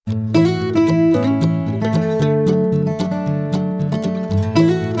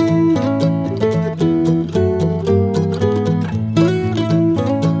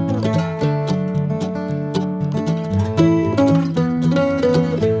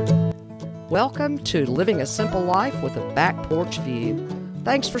Welcome to Living a Simple Life with a Back Porch View.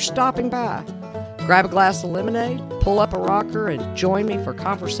 Thanks for stopping by. Grab a glass of lemonade, pull up a rocker, and join me for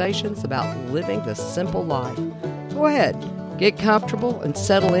conversations about living the simple life. Go ahead, get comfortable and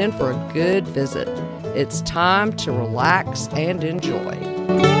settle in for a good visit. It's time to relax and enjoy.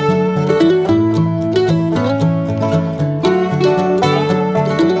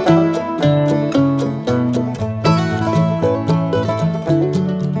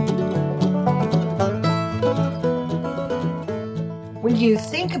 When you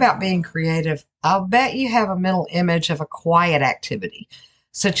think about being creative, I'll bet you have a mental image of a quiet activity,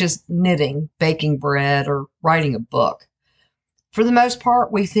 such as knitting, baking bread, or writing a book. For the most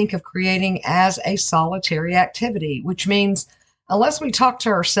part, we think of creating as a solitary activity, which means unless we talk to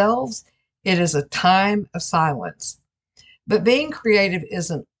ourselves, it is a time of silence. But being creative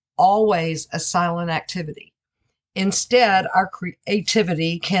isn't always a silent activity. Instead, our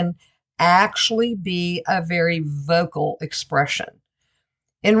creativity can actually be a very vocal expression.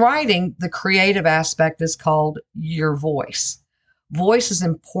 In writing, the creative aspect is called your voice. Voice is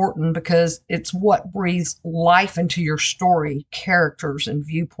important because it's what breathes life into your story, characters, and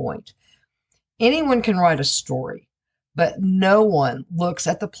viewpoint. Anyone can write a story, but no one looks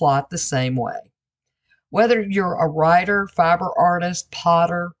at the plot the same way. Whether you're a writer, fiber artist,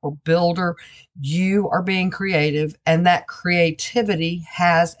 potter, or builder, you are being creative, and that creativity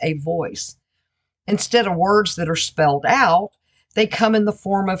has a voice. Instead of words that are spelled out, they come in the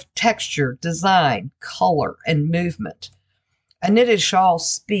form of texture, design, color, and movement. A knitted shawl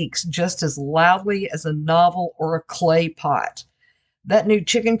speaks just as loudly as a novel or a clay pot. That new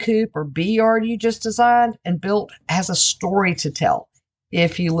chicken coop or bee yard you just designed and built has a story to tell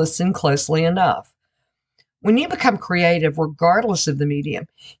if you listen closely enough. When you become creative, regardless of the medium,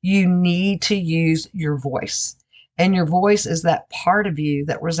 you need to use your voice. And your voice is that part of you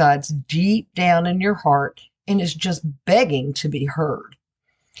that resides deep down in your heart and is just begging to be heard.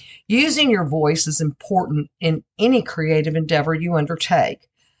 Using your voice is important in any creative endeavor you undertake.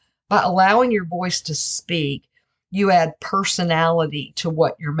 By allowing your voice to speak, you add personality to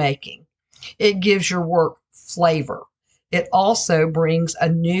what you're making. It gives your work flavor. It also brings a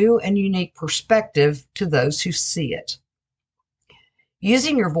new and unique perspective to those who see it.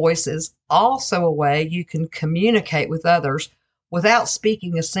 Using your voice is also a way you can communicate with others without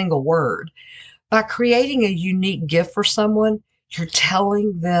speaking a single word. By creating a unique gift for someone, you're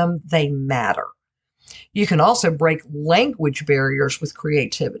telling them they matter. You can also break language barriers with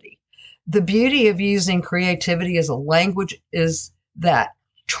creativity. The beauty of using creativity as a language is that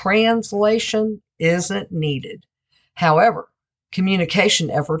translation isn't needed. However, communication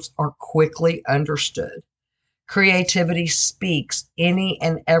efforts are quickly understood. Creativity speaks any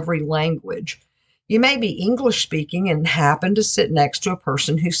and every language. You may be English speaking and happen to sit next to a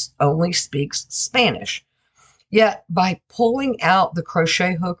person who only speaks Spanish. Yet, by pulling out the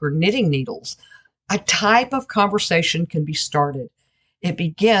crochet hook or knitting needles, a type of conversation can be started. It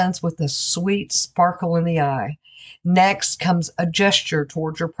begins with a sweet sparkle in the eye. Next comes a gesture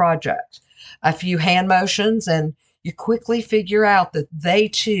towards your project, a few hand motions, and you quickly figure out that they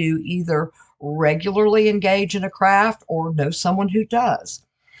too either regularly engage in a craft or know someone who does.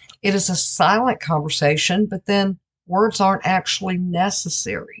 It is a silent conversation, but then words aren't actually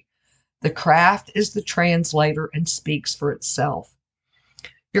necessary. The craft is the translator and speaks for itself.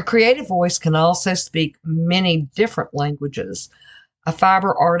 Your creative voice can also speak many different languages. A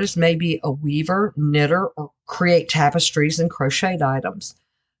fiber artist may be a weaver, knitter, or create tapestries and crocheted items.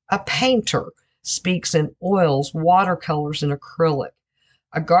 A painter speaks in oils, watercolors, and acrylic.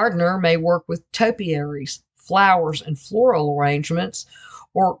 A gardener may work with topiaries, flowers, and floral arrangements,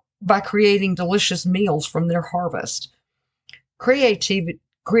 or by creating delicious meals from their harvest. Creativity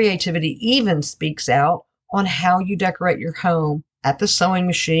even speaks out on how you decorate your home, at the sewing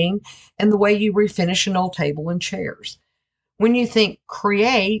machine, and the way you refinish an old table and chairs. When you think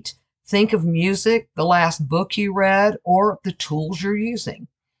create, think of music, the last book you read, or the tools you're using.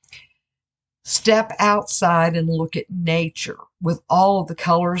 Step outside and look at nature with all of the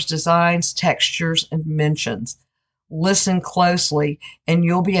colors, designs, textures, and dimensions. Listen closely, and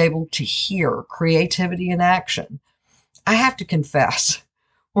you'll be able to hear creativity in action. I have to confess,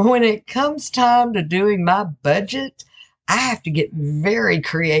 when it comes time to doing my budget, I have to get very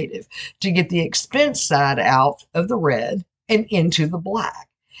creative to get the expense side out of the red and into the black.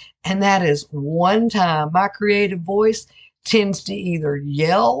 And that is one time my creative voice tends to either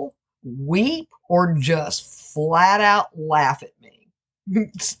yell, weep, or just flat out laugh at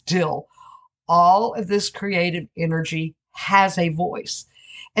me. Still, all of this creative energy has a voice.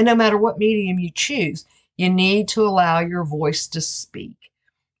 And no matter what medium you choose, you need to allow your voice to speak.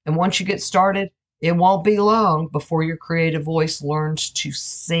 And once you get started, it won't be long before your creative voice learns to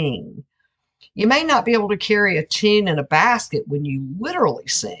sing. You may not be able to carry a tune in a basket when you literally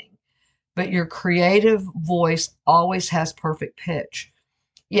sing, but your creative voice always has perfect pitch.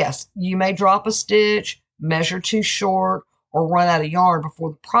 Yes, you may drop a stitch, measure too short, or run out of yarn before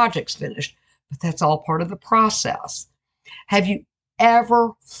the project's finished, but that's all part of the process. Have you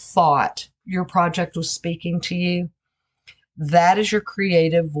ever thought your project was speaking to you? That is your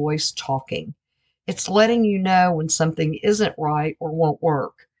creative voice talking. It's letting you know when something isn't right or won't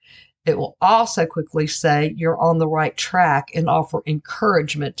work. It will also quickly say you're on the right track and offer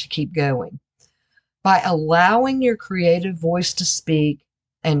encouragement to keep going. By allowing your creative voice to speak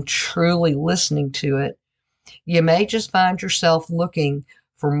and truly listening to it, you may just find yourself looking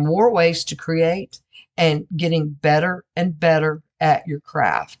for more ways to create and getting better and better at your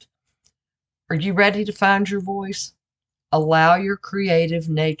craft. Are you ready to find your voice? Allow your creative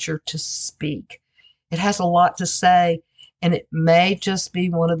nature to speak. It has a lot to say, and it may just be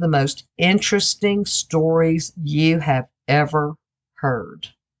one of the most interesting stories you have ever heard.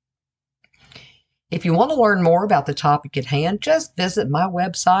 If you want to learn more about the topic at hand, just visit my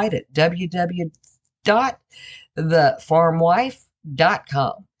website at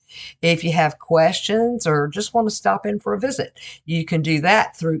www.thefarmwife.com. If you have questions or just want to stop in for a visit, you can do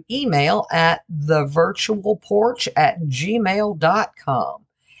that through email at thevirtualporch@gmail.com.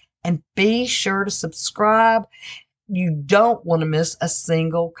 And be sure to subscribe. You don't want to miss a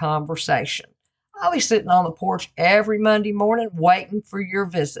single conversation. I'll be sitting on the porch every Monday morning waiting for your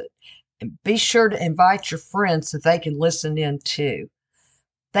visit. And be sure to invite your friends so they can listen in too.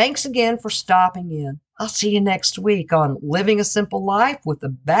 Thanks again for stopping in. I'll see you next week on Living a Simple Life with a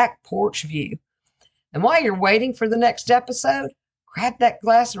Back Porch View. And while you're waiting for the next episode, grab that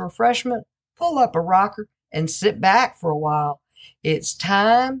glass of refreshment, pull up a rocker, and sit back for a while. It's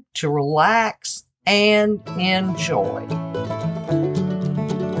time to relax and enjoy.